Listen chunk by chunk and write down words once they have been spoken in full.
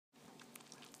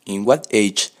In what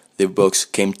age the box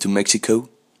came to Mexico?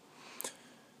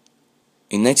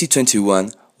 In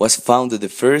 1921 was founded the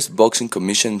first boxing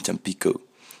commission in Tampico,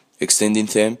 extending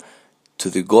them to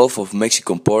the Gulf of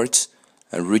Mexico ports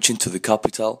and reaching to the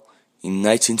capital in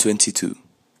 1922.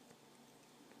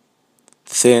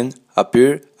 Then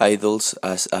appeared idols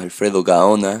as Alfredo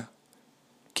Gaona,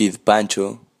 Kid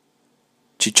Pancho,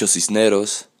 Chicho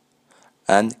Cisneros,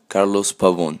 and Carlos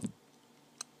Pavon.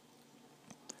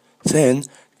 Then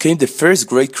came the first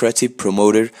great creative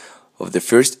promoter of the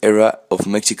first era of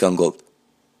Mexican gold,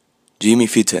 Jimmy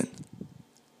Fitton,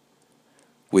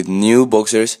 with new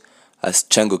boxers as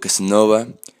Chango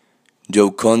Casanova, Joe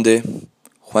Conde,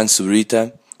 Juan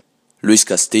Zurita, Luis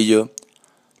Castillo,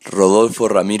 Rodolfo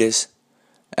Ramirez,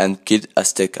 and Kid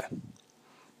Azteca.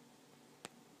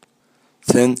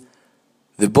 Then,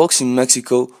 the box in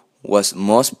Mexico was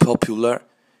most popular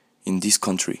in this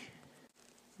country.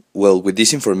 Well, with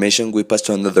this information, we pass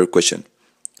to another question.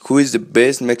 Who is the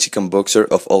best Mexican boxer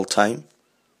of all time?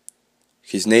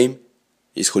 His name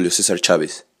is Julio Cesar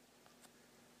Chavez.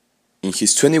 In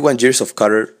his 21 years of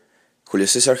career, Julio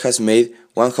Cesar has made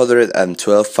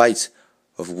 112 fights,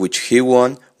 of which he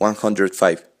won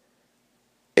 105,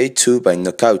 82 by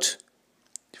knockout,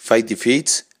 5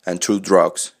 defeats, and 2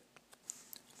 draws.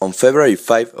 On February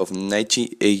 5 of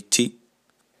 1980,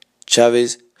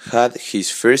 Chavez had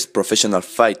his first professional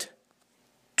fight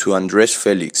to Andres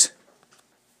Felix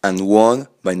and won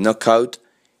by knockout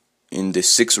in the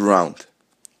 6th round.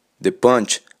 The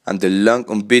punch and the long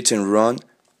unbeaten run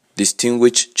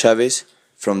distinguished Chavez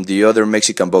from the other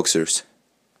Mexican boxers.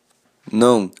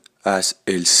 Known as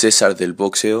El César del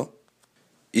Boxeo,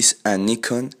 is an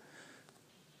icon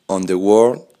on the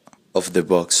world of the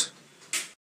box.